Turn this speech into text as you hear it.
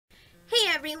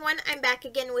Hi everyone, I'm back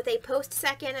again with a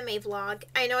post-Sac-Anime vlog.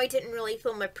 I know I didn't really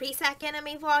film a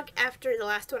pre-Sac-Anime vlog after the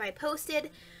last one I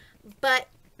posted, but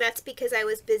that's because I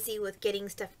was busy with getting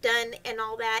stuff done and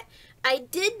all that. I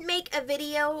did make a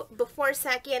video before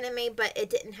Sac-Anime, but it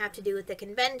didn't have to do with the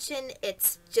convention.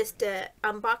 It's just a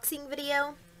unboxing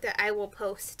video that I will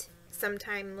post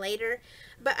sometime later.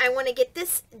 But I want to get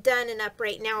this done and up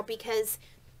right now because,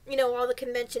 you know, while the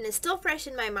convention is still fresh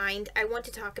in my mind, I want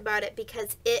to talk about it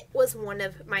because it was one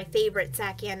of my favorite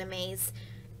Sac-Animes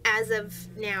as of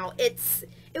now. It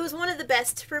was one of the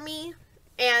best for me,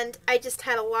 and I just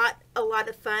had a lot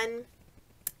of fun.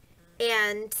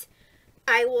 And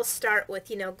I will start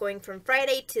with, you know, going from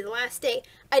Friday to the last day.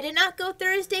 I did not go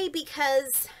Thursday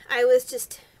because I was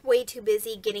just way too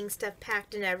busy getting stuff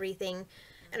packed and everything,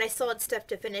 and I still had stuff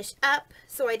to finish up,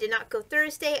 so I did not go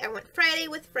Thursday. I went Friday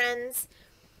with friends.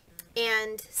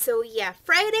 And so yeah,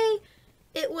 Friday,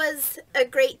 it was a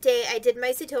great day. I did my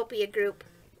Zootopia group,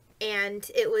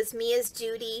 and it was me as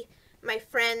Judy, my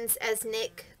friends as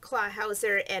Nick,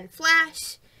 Clawhauser, and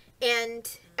Flash,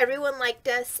 and everyone liked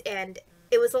us, and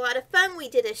it was a lot of fun. We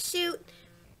did a shoot,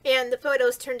 and the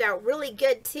photos turned out really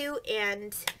good too,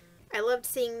 and I loved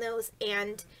seeing those,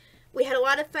 and we had a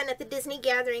lot of fun at the Disney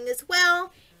gathering as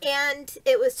well, and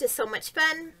it was just so much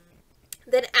fun.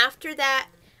 Then after that,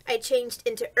 I changed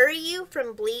into Uryu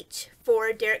from Bleach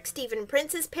for Derek Stephen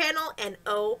Prince's panel, and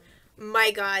oh my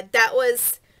god, that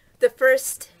was the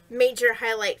first major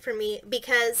highlight for me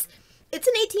because it's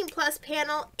an 18+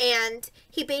 panel, and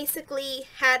he basically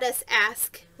had us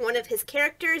ask one of his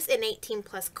characters an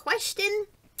 18+ question.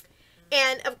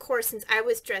 And of course, since I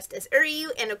was dressed as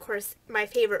Uryu, and of course my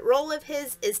favorite role of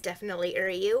his is definitely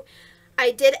Uryu,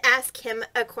 I did ask him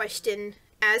a question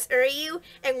as Uryu,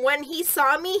 and when he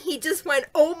saw me, he just went,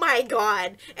 oh my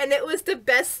god, and it was the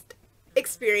best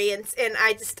experience, and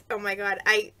I just, oh my god,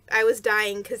 I was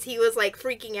dying, because he was like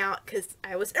freaking out, because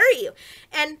I was Uryu,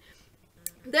 and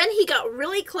then he got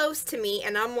really close to me,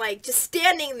 and I'm like just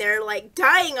standing there like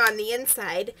dying on the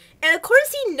inside, and of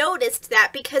course he noticed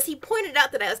that because he pointed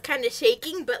out that I was kind of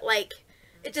shaking, but like,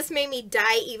 it just made me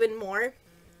die even more,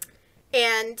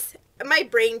 and my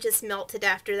brain just melted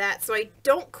after that, so I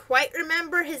don't quite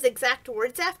remember his exact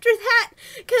words after that,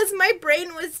 because my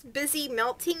brain was busy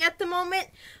melting at the moment,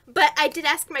 but I did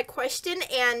ask my question,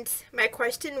 and my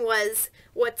question was,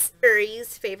 what's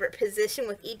Uryu's favorite position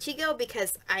with Ichigo,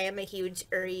 because I am a huge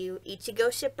Uryu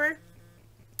Ichigo shipper.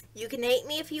 You can hate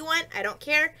me if you want, I don't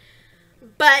care,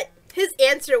 but his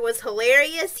answer was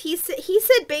hilarious. He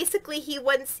said basically he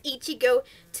wants Ichigo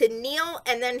to kneel,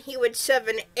 and then he would shove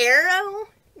an arrow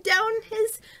down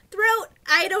his throat.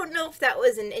 I don't know if that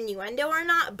was an innuendo or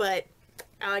not, but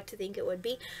I like to think it would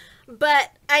be.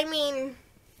 But, I mean,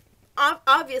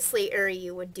 obviously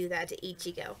Uryu would do that to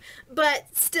Ichigo.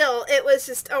 But still, it was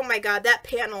just, oh my god, that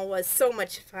panel was so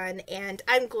much fun, and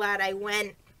I'm glad I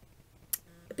went,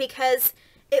 because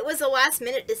it was a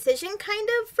last-minute decision, kind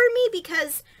of, for me,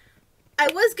 because I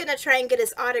was going to try and get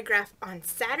his autograph on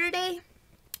Saturday.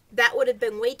 That would have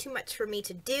been way too much for me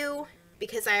to do,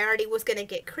 because I already was going to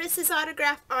get Chris's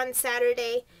autograph on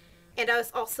Saturday, and I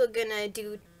was also going to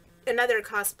do another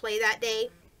cosplay that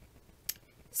day.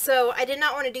 So I did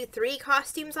not want to do 3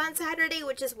 costumes on Saturday,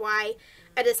 which is why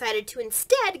I decided to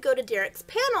instead go to Derek's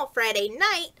panel Friday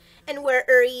night and wear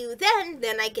Uryu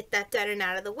then I get that done and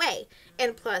out of the way.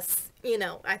 And plus, you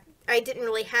know, I didn't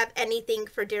really have anything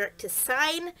for Derek to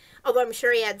sign, although I'm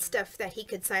sure he had stuff that he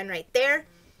could sign right there.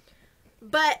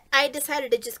 But I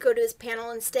decided to just go to his panel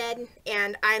instead,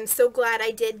 and I'm so glad I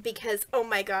did because, oh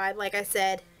my god, like I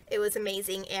said, it was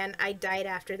amazing, and I died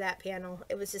after that panel.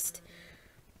 It was just,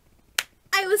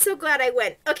 I was so glad I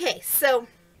went. Okay, so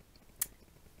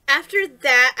after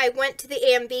that, I went to the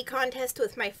AMV contest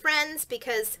with my friends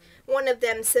because one of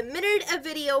them submitted a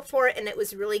video for it, and it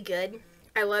was really good.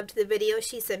 I loved the video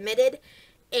she submitted,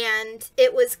 and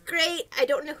it was great. I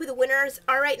don't know who the winners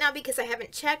are right now because I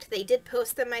haven't checked. They did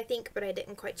post them, I think, but I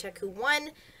didn't quite check who won.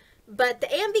 But the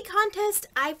AMV contest,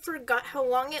 I forgot how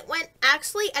long it went.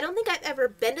 Actually, I don't think I've ever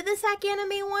been to the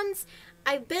Sac-Anime ones.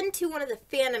 I've been to one of the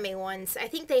Fanime ones. I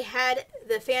think they had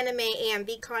the Fanime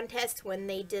AMV contest when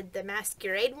they did the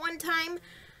Masquerade one time.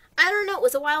 I don't know, it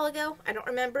was a while ago. I don't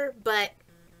remember, but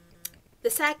the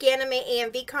Sac-Anime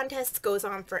AMV contest goes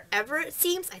on forever, it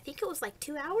seems. I think it was like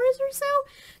 2 hours or so,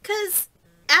 because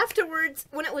afterwards,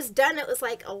 when it was done, it was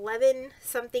like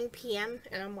 11-something p.m.,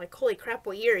 and I'm like, holy crap,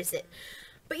 what year is it?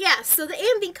 But yeah, so the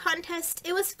AMV contest,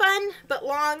 it was fun, but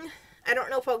long. I don't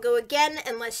know if I'll go again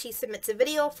unless she submits a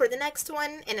video for the next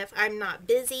one, and if I'm not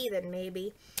busy, then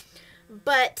maybe.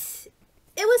 But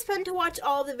it was fun to watch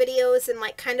all the videos and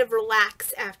like kind of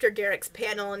relax after Derek's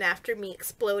panel and after me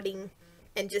exploding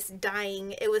and just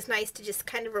dying. It was nice to just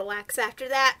kind of relax after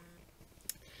that.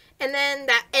 And then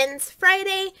that ends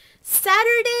Friday.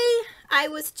 Saturday, I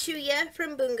was Chuya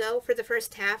from Bungo for the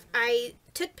first half. I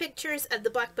took pictures of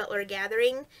the Black Butler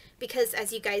Gathering because,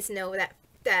 as you guys know,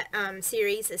 that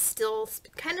series is still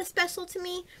kind of special to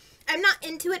me. I'm not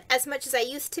into it as much as I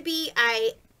used to be.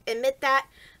 I admit that.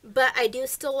 But I do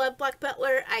still love Black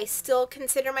Butler. I still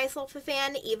consider myself a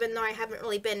fan, even though I haven't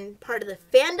really been part of the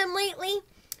fandom lately.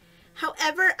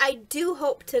 However, I do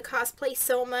hope to cosplay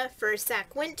Soma for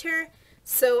Sac Winter.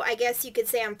 So I guess you could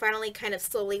say I'm finally kind of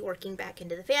slowly working back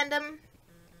into the fandom.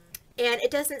 And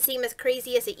it doesn't seem as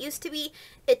crazy as it used to be.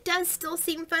 It does still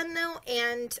seem fun though,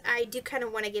 and I do kind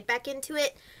of want to get back into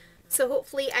it. So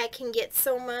hopefully I can get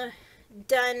Soma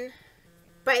done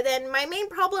by then. My main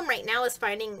problem right now is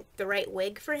finding the right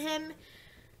wig for him.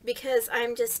 Because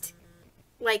I'm just,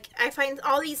 like, I find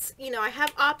all these, you know, I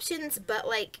have options, but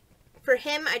like, for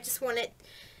him, I just want it.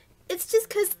 It's just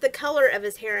because the color of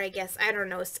his hair, I guess. I don't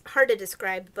know. It's hard to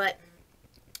describe, but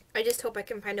I just hope I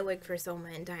can find a wig for Soma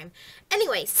in time.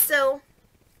 Anyway, so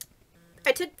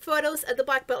I took photos of the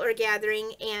Black Butler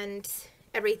Gathering and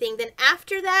everything. Then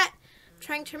after that, I'm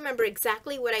trying to remember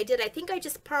exactly what I did. I think I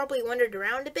just probably wandered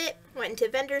around a bit, went into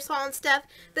vendor's hall and stuff.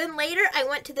 Then later, I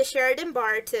went to the Sheridan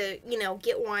bar to, you know,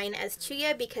 get wine as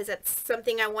Chuya because that's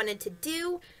something I wanted to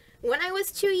do when I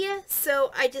was Chuya.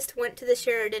 So I just went to the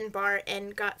Sheridan bar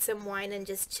and got some wine and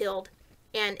just chilled.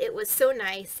 And it was so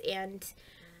nice, and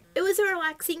it was a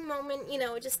relaxing moment, you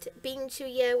know, just being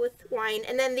Chuya with wine.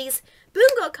 And then these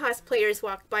Bungo cosplayers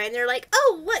walked by and they're like,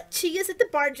 oh, look, Chuya's at the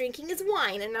bar drinking his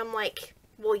wine. And I'm like,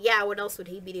 well, yeah, what else would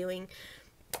he be doing?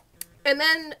 And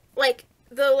then, like,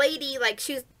 the lady, like,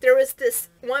 there was this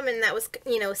woman that was,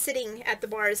 you know, sitting at the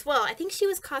bar as well. I think she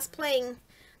was cosplaying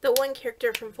the one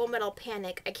character from Full Metal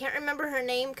Panic. I can't remember her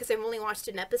name because I've only watched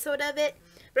an episode of it.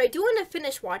 But I do want to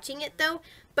finish watching it, though.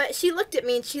 But she looked at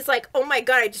me and she's like, oh my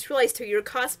god, I just realized who you're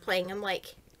cosplaying. I'm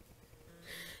like...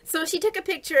 So she took a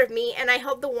picture of me, and I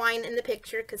held the wine in the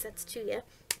picture, because that's Chuya.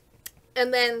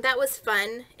 And then that was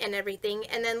fun and everything.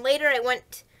 And then later I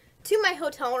went to my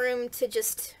hotel room to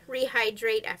just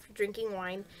rehydrate after drinking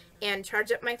wine and charge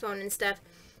up my phone and stuff.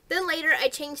 Then later I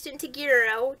changed into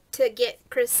Giro to get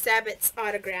Chris Sabat's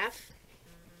autograph.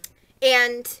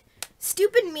 And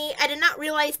stupid me, I did not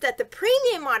realize that the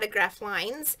premium autograph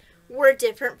lines were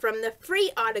different from the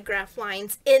free autograph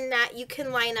lines, in that you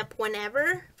can line up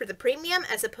whenever for the premium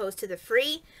as opposed to the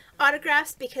free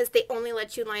autographs, because they only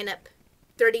let you line up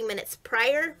 30 minutes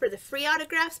prior for the free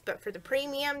autographs, but for the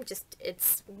premium, just,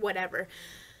 it's whatever.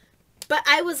 But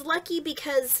I was lucky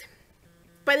because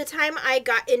by the time I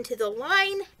got into the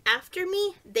line after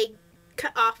me, they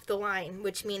cut off the line,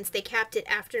 which means they capped it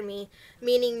after me,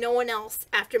 meaning no one else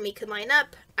after me could line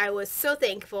up. I was so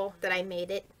thankful that I made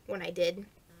it when I did,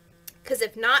 because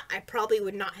if not, I probably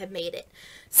would not have made it.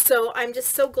 So I'm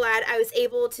just so glad I was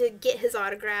able to get his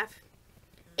autograph.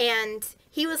 And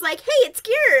he was like, hey, it's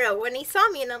Giro, when he saw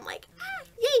me, and I'm like, ah,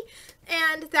 yay!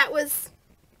 And that was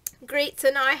great. So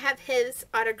now I have his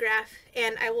autograph,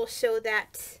 and I will show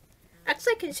that.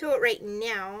 Actually, I can show it right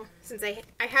now, since I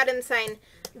had him sign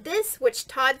this, which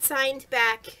Todd signed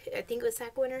back, I think it was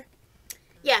Sac Winter.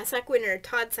 Yeah, Sac Winter,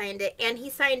 Todd signed it, and he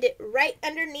signed it right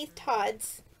underneath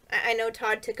Todd's. I know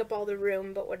Todd took up all the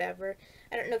room, but whatever.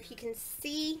 I don't know if you can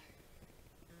see.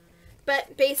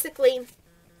 But basically,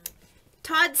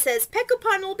 Todd says,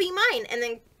 Pekopon will be mine. And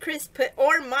then Chris put,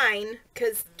 or mine,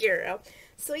 because Giro.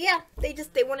 So yeah,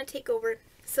 they want to take over.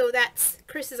 So that's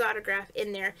Chris's autograph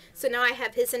in there. So now I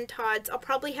have his and Todd's. I'll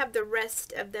probably have the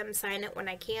rest of them sign it when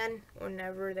I can,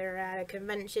 whenever they're at a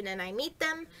convention and I meet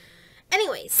them.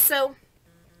 Anyways, so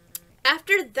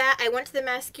after that, I went to the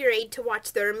Masquerade to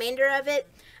watch the remainder of it.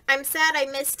 I'm sad I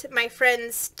missed my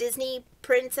friend's Disney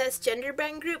Princess Gender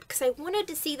Band group because I wanted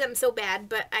to see them so bad,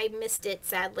 but I missed it,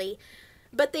 sadly.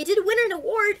 But they did win an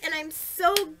award, and I'm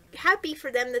so happy for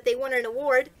them that they won an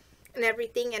award and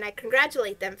everything, and I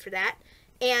congratulate them for that.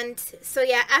 And so,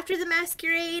 yeah, after the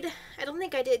Masquerade, I don't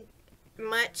think I did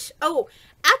much. Oh,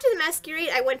 after the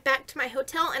Masquerade, I went back to my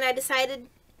hotel, and I decided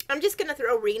I'm just going to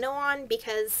throw Reno on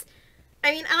because,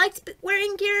 I mean, I liked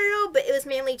wearing Giro, but it was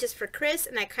mainly just for Chris,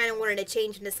 and I kind of wanted to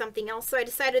change into something else. So I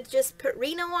decided to just put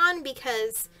Reno on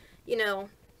because, you know,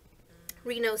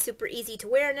 Reno's super easy to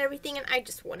wear and everything, and I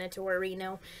just wanted to wear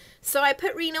Reno. So I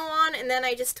put Reno on, and then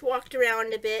I just walked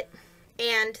around a bit.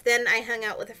 And then I hung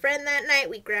out with a friend that night.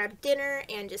 We grabbed dinner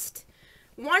and just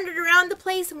wandered around the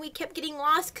place, and we kept getting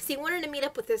lost because he wanted to meet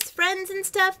up with his friends and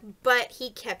stuff, but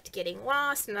he kept getting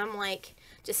lost, and I'm like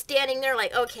just standing there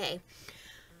like, okay.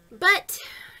 But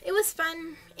it was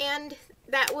fun, and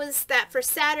that was that for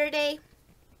Saturday.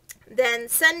 Then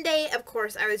Sunday, of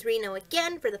course, I was Reno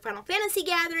again for the Final Fantasy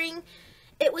gathering.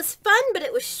 It was fun, but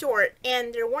it was short,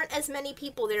 and there weren't as many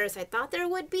people there as I thought there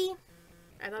would be.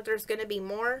 I thought there was going to be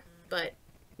more, but,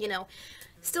 you know,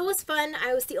 still was fun.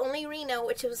 I was the only Reno,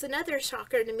 which was another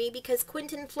shocker to me because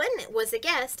Quentin Flynn was a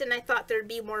guest, and I thought there'd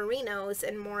be more Renos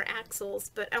and more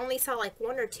Axels, but I only saw like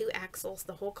 1 or 2 Axels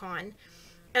the whole con.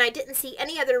 And I didn't see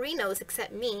any other Renos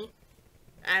except me.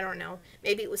 I don't know.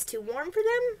 Maybe it was too warm for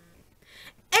them?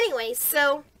 Anyway,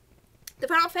 so the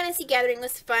Final Fantasy gathering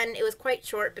was fun. It was quite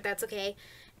short, but that's okay.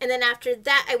 And then after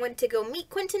that, I went to go meet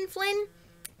Quentin Flynn,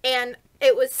 and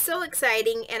it was so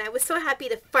exciting, and I was so happy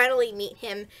to finally meet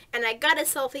him, and I got a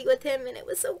selfie with him, and it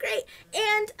was so great.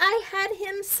 And I had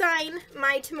him sign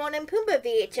my Timon and Pumbaa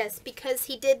VHS because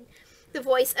he did the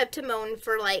voice of Timon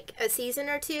for like a season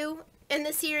or 2 in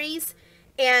the series,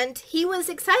 and he was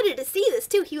excited to see this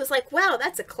too. He was like, wow,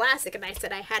 that's a classic, and I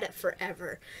said I had it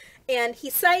forever. And he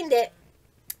signed it.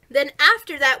 Then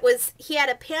after that he had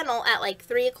a panel at like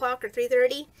 3 o'clock or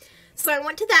 3:30. So I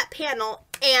went to that panel,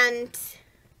 and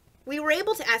we were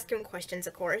able to ask him questions,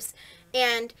 of course.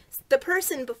 And the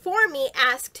person before me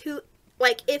asked who,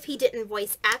 like, if he didn't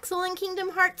voice Axel in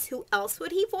Kingdom Hearts, who else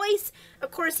would he voice?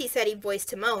 Of course he said he voiced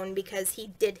Timon because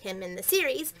he did him in the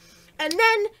series. And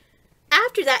then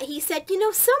after that, he said, you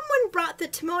know, someone brought the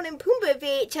Timon and Pumbaa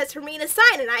VHS for me to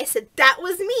sign. And I said, that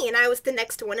was me. And I was the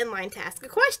next one in line to ask a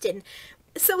question.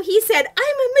 So he said, I'm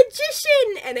a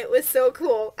magician. And it was so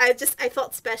cool. I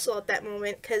felt special at that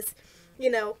moment because, you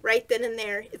know, right then and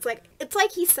there, it's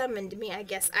like he summoned me, I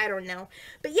guess. I don't know.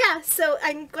 But yeah, so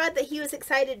I'm glad that he was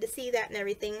excited to see that and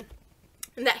everything.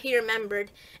 And that he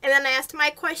remembered. And then I asked my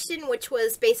question, which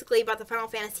was basically about the Final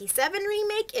Fantasy VII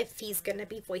remake, if he's going to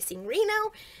be voicing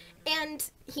Reno. And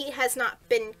he has not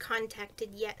been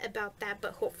contacted yet about that,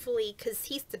 but hopefully, because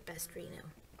he's the best Reno,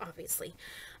 obviously.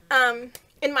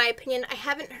 In my opinion, I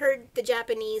haven't heard the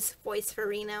Japanese voice for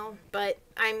Reno, but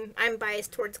I'm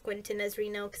biased towards Quentin as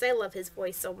Reno because I love his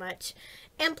voice so much.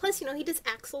 And plus, you know, he does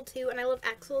Axel too, and I love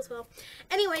Axel as well.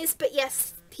 Anyways, but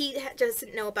yes, he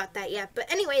doesn't know about that yet.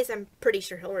 But anyways, I'm pretty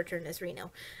sure he'll return as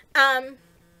Reno.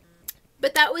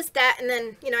 But that was that, and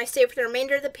then, you know, I stayed for the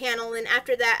remainder of the panel, and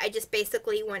after that, I just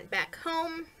basically went back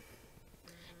home,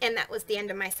 and that was the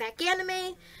end of my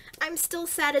Sac-Anime. I'm still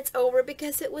sad it's over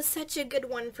because it was such a good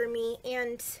one for me,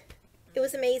 and it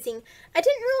was amazing. I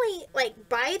didn't really, like,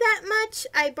 buy that much.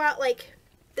 I bought, like,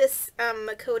 this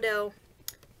Makoto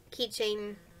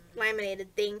keychain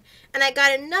laminated thing, and I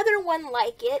got another one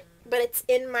like it, but it's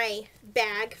in my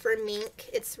bag for Mink.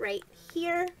 It's right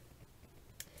here.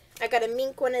 I got a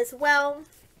Mink one as well.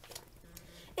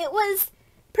 It was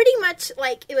pretty much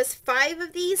like, it was 5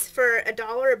 of these for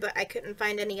 $1, but I couldn't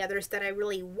find any others that I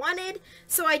really wanted,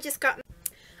 so I just got...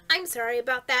 I'm sorry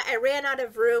about that. I ran out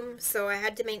of room, so I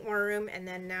had to make more room, and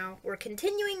then now we're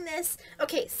continuing this.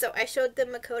 Okay, so I showed the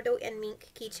Makoto and Mink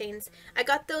keychains. I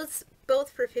got those both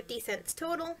for 50 cents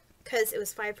total, because it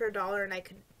was 5 for $1, and I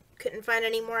couldn't find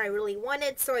any more I really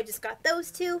wanted, so I just got those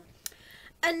 2.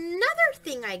 Another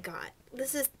thing I got,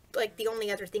 this is like the only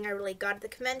other thing I really got at the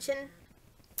convention,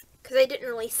 because I didn't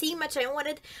really see much I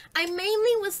wanted. I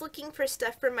mainly was looking for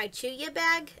stuff for my Chuya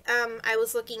bag. I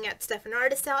was looking at stuff in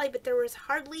Artist Alley, but there was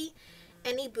hardly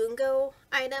any Bungo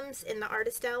items in the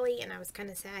Artist Alley, and I was kind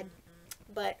of sad.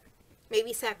 But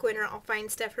maybe Sac Winter I'll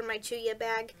find stuff for my Chuya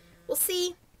bag. We'll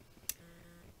see.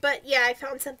 But yeah, I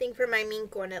found something for my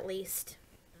Mink one at least.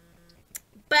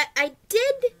 But I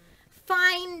did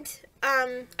find...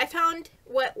 I found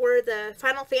what were the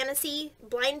Final Fantasy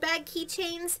blind bag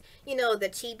keychains. You know, the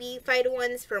chibi fight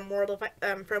ones from World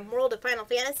of Final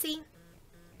Fantasy.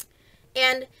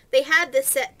 And they had this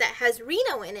set that has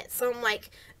Reno in it. So I'm like,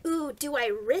 ooh, do I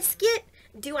risk it?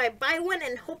 Do I buy one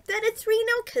and hope that it's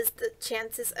Reno? Because the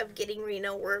chances of getting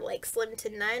Reno were like slim to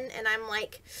none. And I'm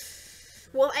like,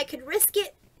 well, I could risk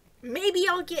it. Maybe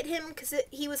I'll get him because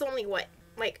he was only, what?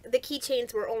 Like, the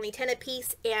keychains were only 10 a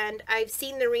piece, and I've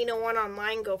seen the Reno one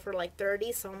online go for like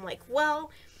 30, so I'm like,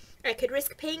 well, I could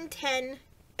risk paying 10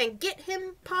 and get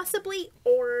him possibly,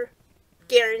 or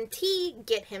guarantee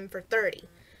get him for 30.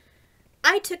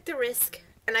 I took the risk,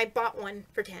 and I bought one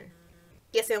for 10.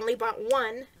 Yes, I only bought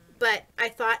one, but I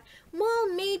thought,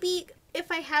 well, maybe if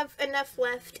I have enough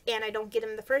left and I don't get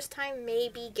him the first time,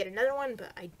 maybe get another one,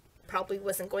 but I probably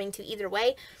wasn't going to either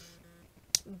way.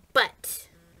 But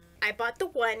I bought the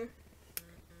one,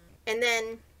 and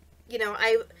then, you know,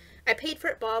 I paid for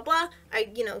it, blah, blah, blah.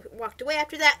 I, you know, walked away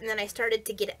after that, and then I started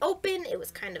to get it open. It was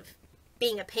kind of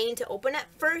being a pain to open at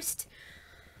first,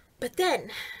 but then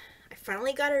I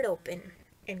finally got it open,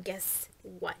 And guess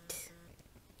what?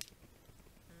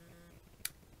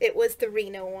 It was the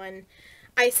Reno one.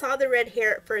 I saw the red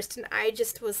hair at first and I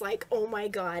just was like, oh my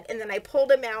god. And then I pulled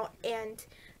him out and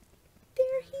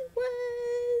there he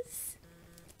was.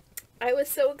 I was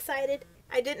so excited.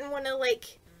 I didn't want to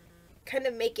like kind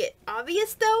of make it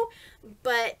obvious though,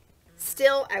 but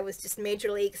still I was just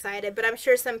majorly excited. But I'm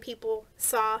sure some people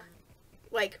saw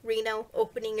like Reno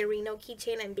opening a Reno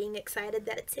keychain and being excited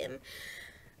that it's him.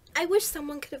 I wish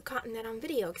someone could have gotten that on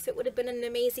video because it would have been an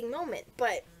amazing moment,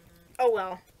 but oh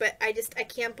well. But I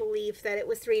can't believe that it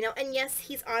was Reno. And yes,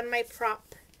 he's on my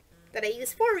prop that I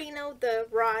use for Reno, the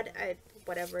rod,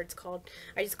 whatever it's called.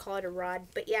 I just call it a rod.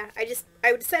 But yeah, I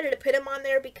decided to put him on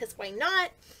there because why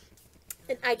not?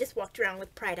 And I just walked around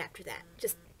with pride after that,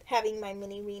 just having my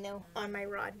mini Reno on my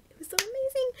rod. It was so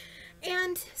amazing.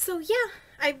 And so yeah,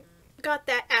 I got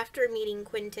that after meeting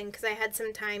Quentin because I had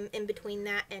some time in between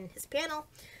that and his panel.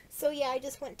 So yeah, I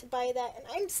just went to buy that, and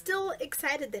I'm still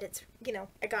excited that it's, you know,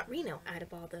 I got Reno out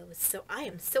of all those, so I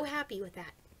am so happy with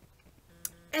that.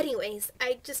 Anyways,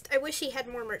 I wish he had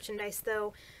more merchandise,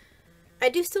 though. I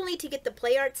do still need to get the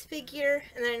Play Arts figure,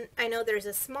 and then I know there's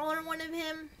a smaller one of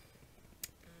him.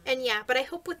 And yeah, but I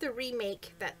hope with the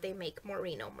remake that they make more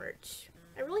Reno merch.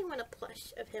 I really want a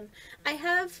plush of him. I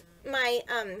have my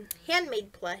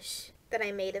handmade plush that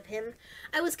I made of him.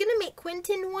 I was gonna make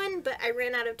Quentin one, but I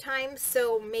ran out of time,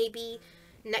 so maybe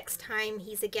next time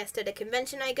he's a guest at a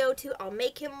convention I go to, I'll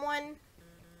make him one.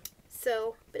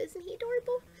 So, but isn't he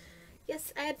adorable?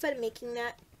 Yes, I had fun making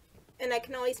that, and I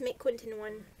can always make Quentin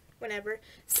one whenever.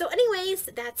 So anyways,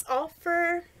 that's all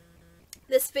for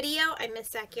this video. I miss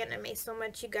Sac-Anime so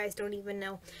much, you guys don't even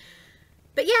know.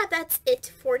 But yeah, that's it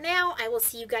for now. I will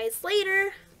see you guys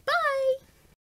later. Bye!